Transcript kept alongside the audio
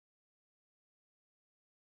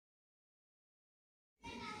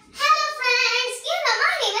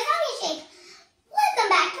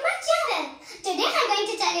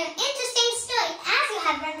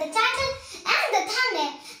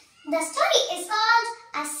is called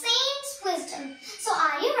A Saint's Wisdom. So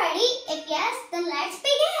are you ready? If yes, then let's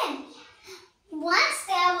begin. Once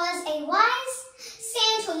there was a wise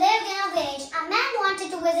saint who lived in a village. A man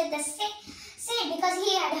wanted to visit the saint because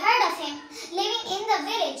he had heard of him living in the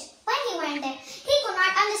village. When he went there, he could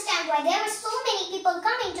not understand why there were so many people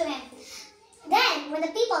coming to him. Then, when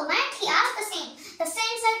the people went, he asked the saint. The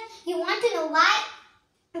saint said, "You want to know why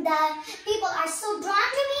the people are so drawn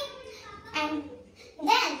to me?" And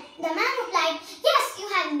then the man replied, "Yes, you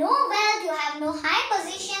have no wealth, you have no high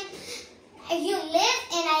position, you live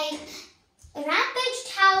in a rampaged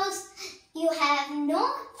house, you have no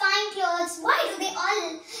fine clothes. Why do they all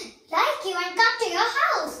like you and come to your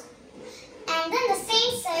house?" And then the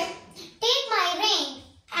saint said, "Take my ring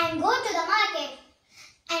and go to the market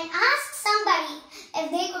and ask somebody if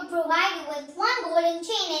they could provide you with one golden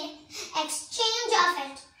chain in exchange of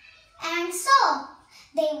it." And so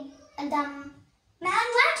the man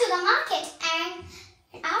went to the market,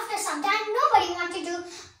 and after some time nobody wanted to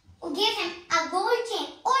give him a gold chain,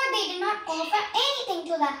 or they did not offer anything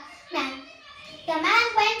to the man. The man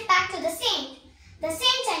went back to the saint. The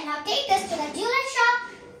saint said, "Now take this to the jeweler shop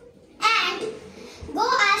and go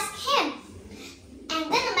ask him." And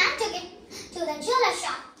then the man took it to the jeweler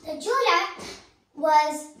shop. The jeweler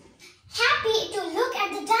was happy to look at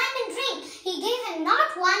the diamond ring. He gave him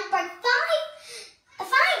not one but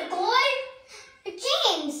five gold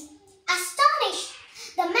chains. Astonished,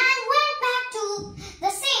 the man went back to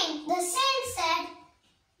the saint. The saint said,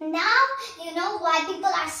 "Now you know why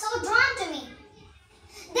people are so drawn to me.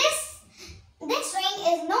 This ring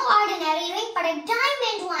is no ordinary ring but a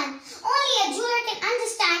diamond one. Only a jeweler can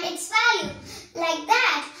understand its value. Like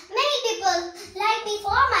that, many people like me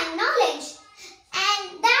for my knowledge, and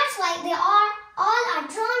that's why they all are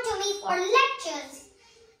drawn to me for lectures."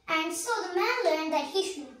 And so the man learned that he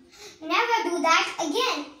should never do that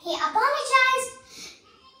again. He apologized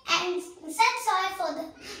and said sorry for the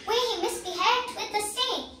way he misbehaved with the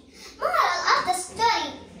saint. Moral of the story: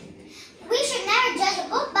 we should never judge a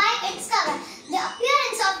book by its cover. The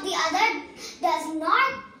appearance of the other does not,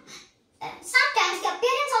 sometimes the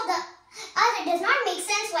appearance of the other does not make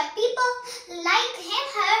sense why people like him,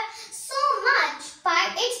 her so much, but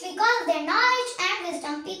it's because of their knowledge and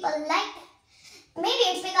wisdom people like them. Maybe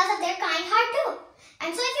it's because of their kind heart too.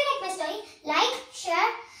 And so if you like my story, like, share,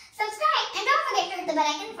 subscribe, and don't forget to hit the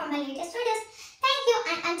bell icon for my latest videos. Thank you,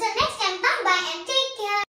 and until next time, bye bye and take care.